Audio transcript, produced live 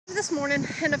This morning,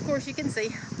 and of course you can see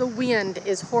the wind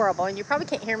is horrible, and you probably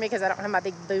can't hear me because I don't have my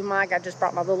big boom mic. I just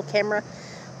brought my little camera.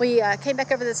 We came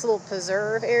back over this little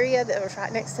preserve area that was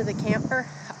right next to the camper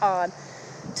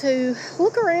to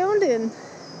look around and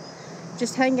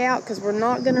just hang out, because we're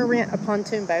not going to rent a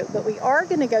pontoon boat, but we are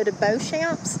going to go to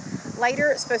Boshamps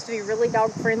later. It's supposed to be really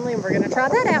dog friendly, and we're going to try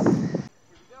that out. Here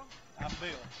we go. I'm Bill.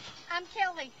 I'm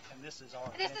Kelly. And this is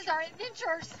our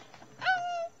adventures.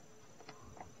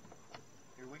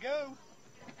 Here we go.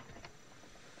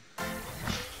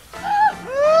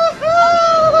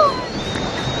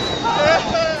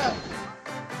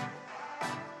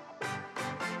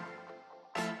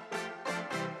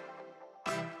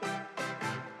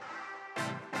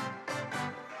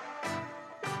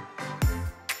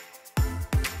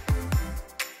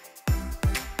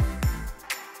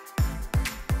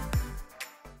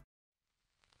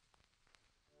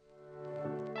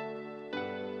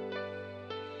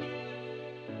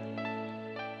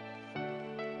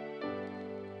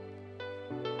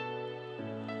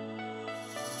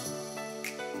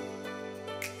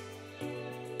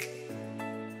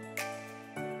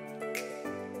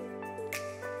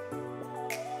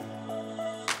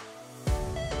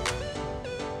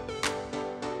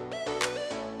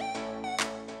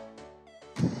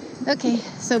 Okay,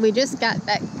 so we just got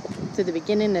back to the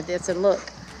beginning of this, and look,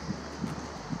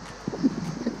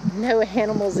 no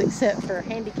animals except for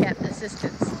handicap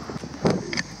assistance.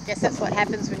 Guess that's what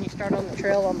happens when you start on the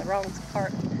trail on the wrong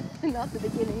part, not the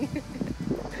beginning.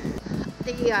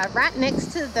 Right next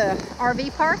to the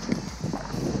RV park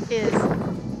is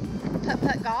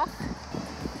putt golf.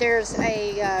 There's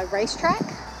a racetrack,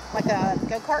 like a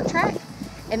go-kart track,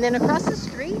 and then across the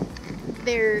street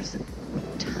there's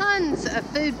tons of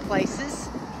food places,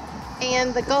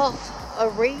 and the Gulf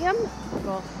Aquarium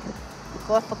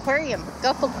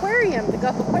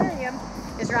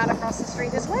is right across the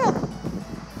street as well.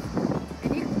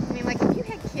 And I mean, like, if you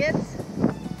had kids,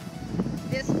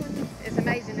 this one is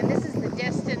amazing. And this is the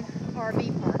Destin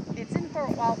RV park. It's in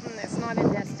Fort Walton. It's not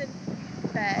in Destin,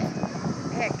 but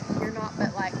heck, you're not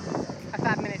but like a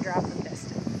 5-minute drive from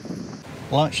Destin.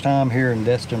 Lunchtime here in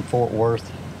Destin, Fort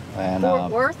Worth. And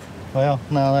Fort Worth? Well,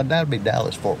 no, that'd be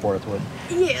Dallas, Fort Worth, wouldn't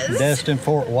it? Yes. Destin,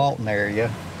 Fort Walton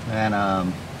area.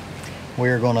 And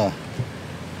we're gonna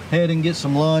head and get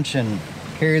some lunch and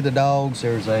carry the dogs.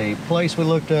 There's a place we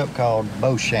looked up called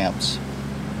Boshamps.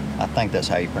 I think that's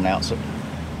how you pronounce it.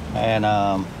 And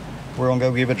we're gonna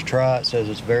go give it a try. It says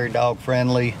it's very dog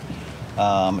friendly.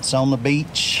 It's on the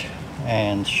beach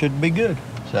and should be good.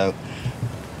 So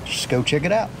just go check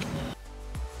it out.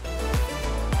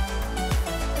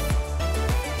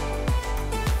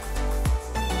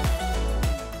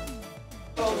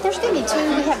 There's going to be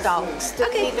 2. We have dogs. Do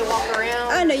we need to walk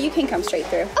around? Oh, no, you can come straight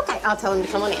through. Okay, I'll tell them to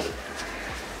come on in.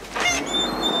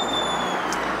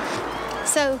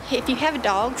 So if you have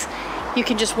dogs, you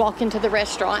can just walk into the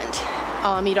restaurant.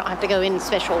 You don't have to go in a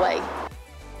special way.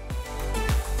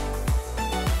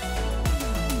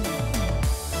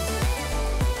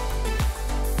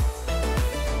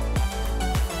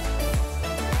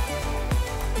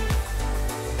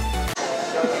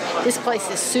 This place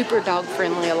is super dog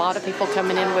friendly. A lot of people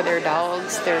coming in with their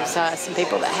dogs. There's some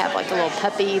people that have like a little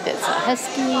puppy that's a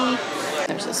husky.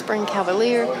 There's a spring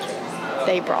cavalier.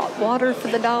 They brought water for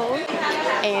the dog.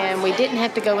 And we didn't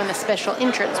have to go in a special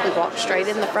entrance. We walked straight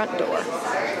in the front door.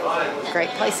 Great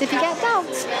place if you got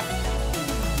dogs.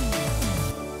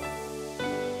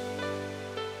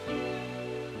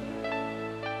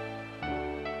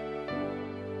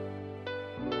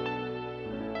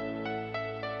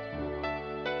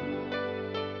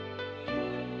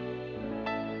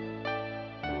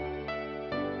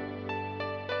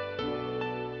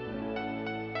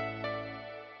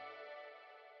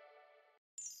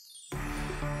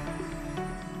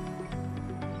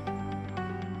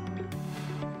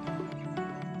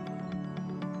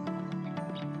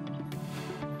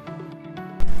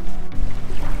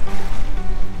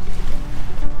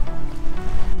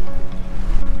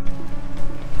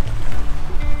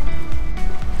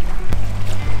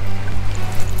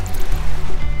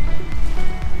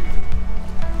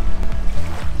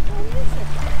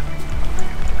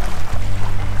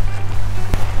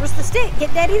 Stick.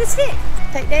 Get Daddy the stick.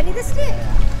 Take Daddy the stick.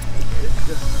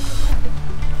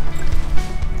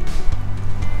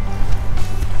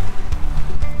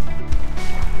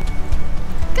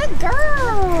 Good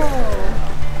girl.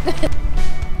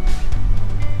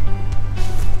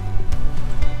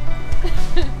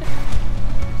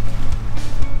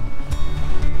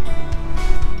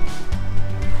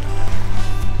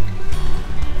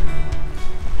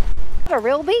 Not a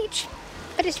real beach,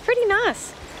 but it's pretty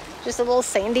nice. Just a little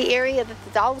sandy area that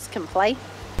the dogs can play.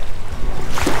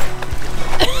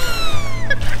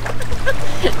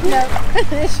 No,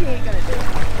 she ain't gonna do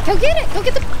it. Go get it. Go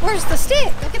get the, where's the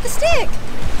stick? Go get the stick.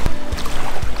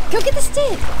 Go get the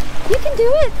stick. You can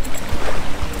do it.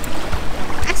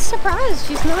 I'm surprised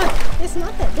she's not, it's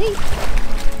not that deep.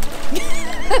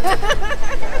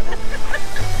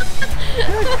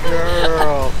 Good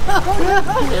girl.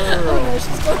 Oh no,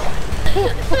 she's going.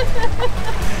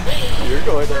 You're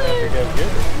going to have to go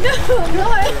get her. No, I'm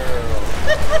not.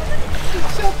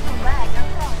 She'll come back, I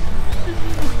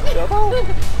promise. Come on.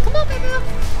 Come on, baby.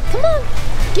 Come on.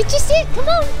 Get your stick. Come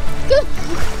on. Go.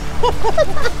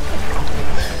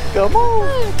 Come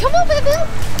on. Come on, baby.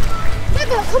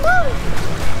 Baby, come on.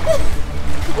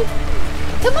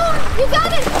 Come on. You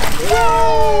got it.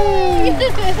 Yay!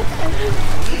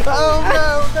 Oh, no.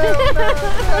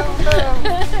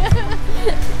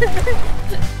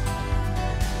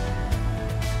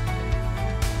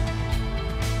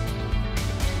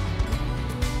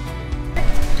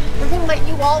 We're going to let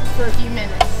you walk for a few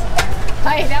minutes.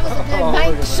 Hey, that was a good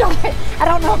bank shot. I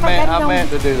don't know if I got it on. I meant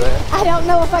to do that. I don't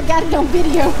know if I got it on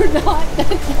video or not. I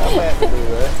meant to do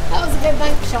that. That was a good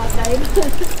bank shot, Dave.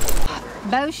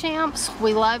 Boshamps,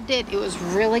 we loved it. It was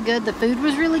really good. The food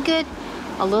was really good.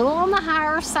 A little on the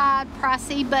higher side,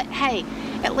 pricey, but hey,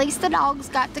 at least the dogs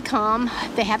got to come.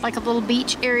 They had like a little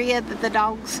beach area that the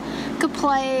dogs could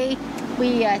play.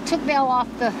 We took Vail off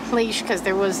the leash because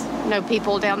there was no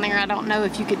people down there. I don't know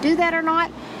if you could do that or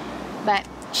not, but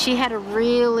she had a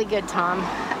really good time.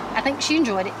 I think she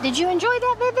enjoyed it. Did you enjoy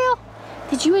that, Vail?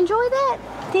 Did you enjoy that?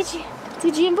 Did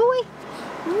you enjoy?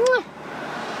 Mwah.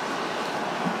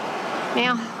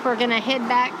 Now we're gonna head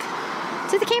back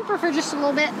to the camper for just a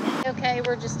little bit. Okay,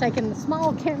 we're just taking the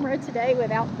small camera today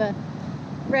without the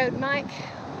Rode mic.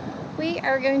 We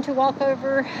are going to walk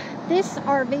over this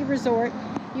RV resort.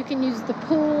 You can use the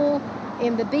pool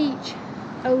and the beach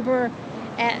over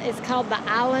at, it's called the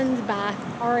Islands by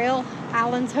RL,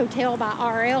 Islands Hotel by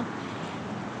RL.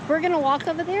 We're gonna walk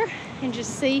over there and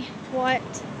just see what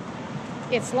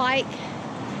it's like.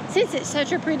 Since it's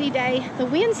such a pretty day, the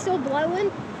wind's still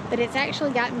blowing, but it's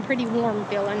actually gotten pretty warm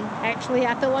feeling. Actually,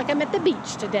 I feel like I'm at the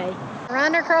beach today.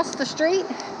 Right across the street,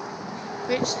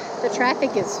 which the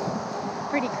traffic is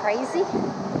pretty crazy,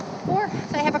 or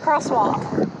they have a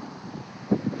crosswalk.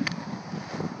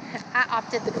 I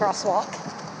opted the crosswalk.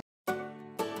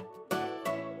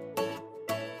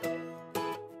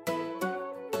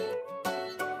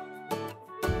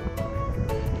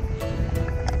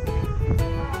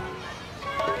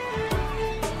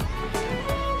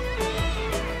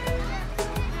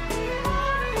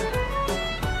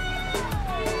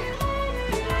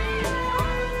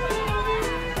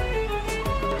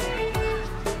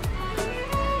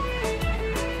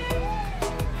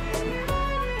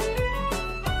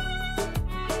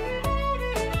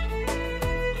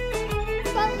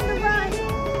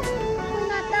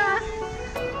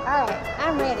 Alright,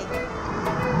 I'm ready.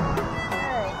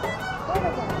 Alright, here we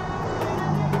go.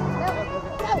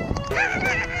 Go!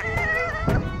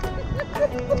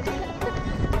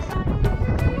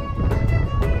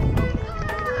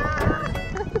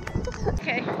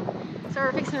 Okay, so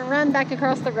we're fixing to run back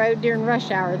across the road during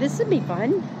rush hour. This would be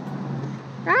fun,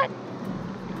 right?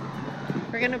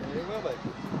 We're gonna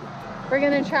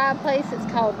try a place that's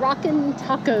called Rockin'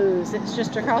 Tacos. It's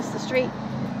just across the street.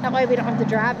 That way we don't have to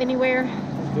drive anywhere.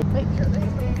 Wait, come in.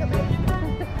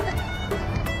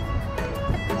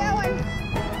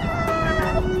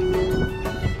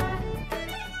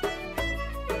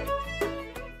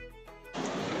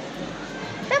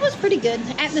 That was pretty good.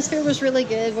 The atmosphere was really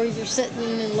good where you're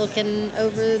sitting and looking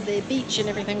over the beach and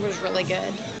everything was really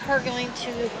good. We're going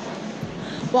to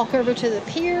walk over to the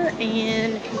pier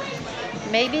and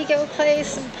maybe go play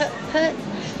some putt.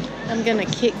 I'm gonna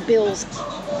kick Bill's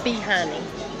behind him.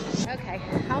 Okay,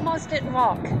 almost didn't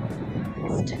walk.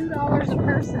 It's $2 a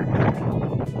person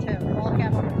to walk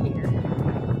out on the pier.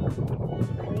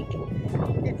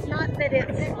 It's not that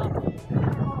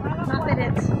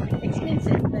it's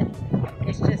expensive, but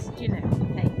it's just, you know,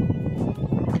 hey.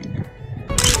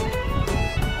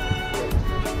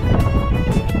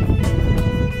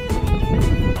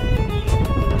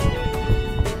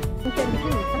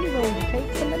 I'm going to take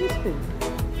somebody's food.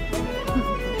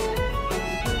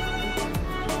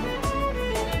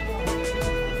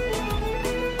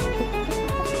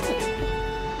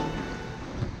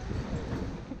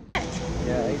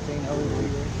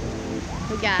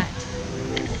 We got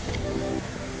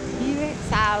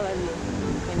T-Rex Island.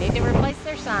 We need to replace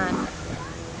their sign.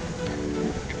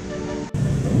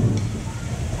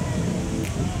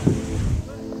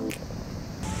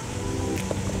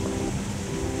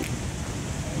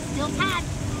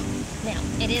 Now,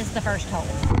 it is the first hole.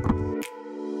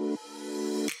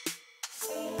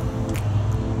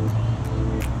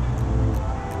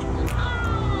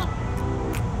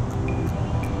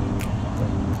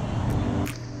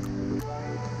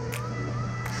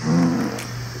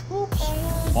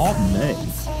 Walton day.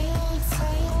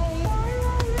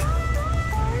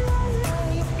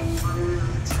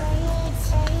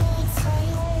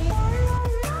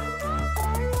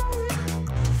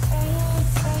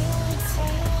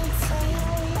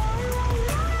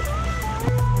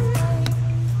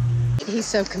 He's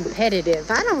so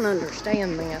competitive. I don't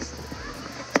understand this.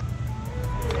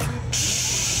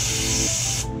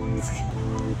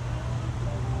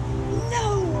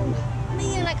 No!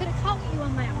 Man, I could have caught you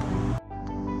on that one.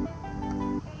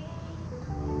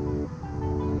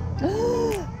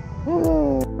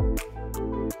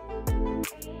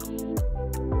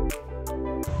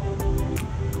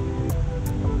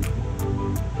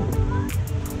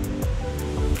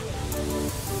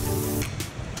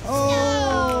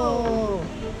 Oh!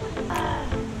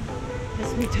 This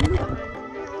will be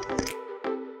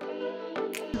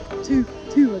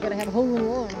two. I gotta have a hole in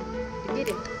one to get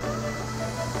him.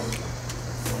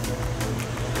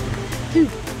 Two.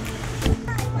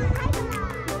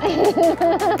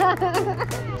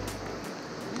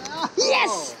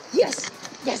 Yes! Yes!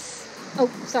 Yes! Oh,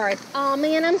 sorry. Oh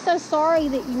man, I'm so sorry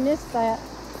that you missed that.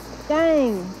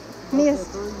 Dang.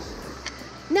 Missed.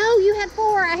 No, you had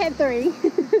 4. I had 3.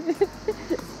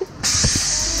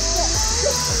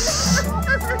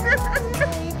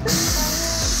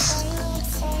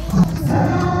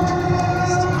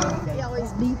 He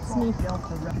always beats me.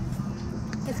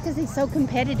 It's because he's so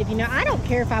competitive. You know, I don't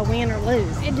care if I win or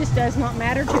lose. It just does not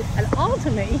matter at all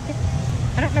to me.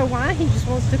 I don't know why. He just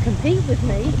wants to compete with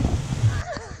me.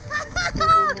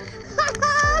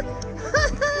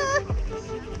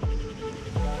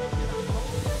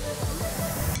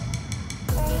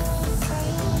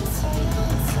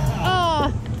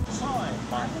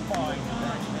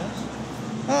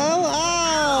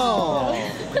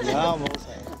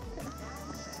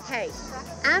 Hey,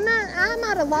 I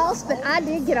might have lost, but I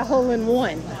did get a hole in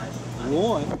one.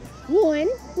 One.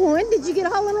 Did you get a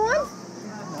hole in one?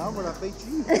 No, but I beat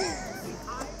you.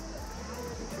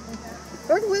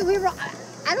 we were.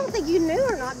 I don't think you knew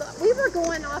or not, but we were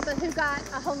going off of who got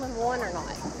a hole in one or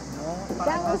not.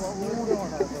 That's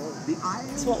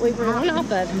what we were going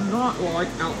off of. Not like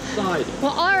outside.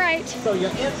 Well, all right. So you're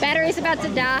Battery's about to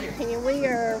die, and we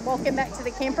are walking back to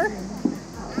the camper.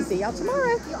 See y'all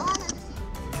tomorrow.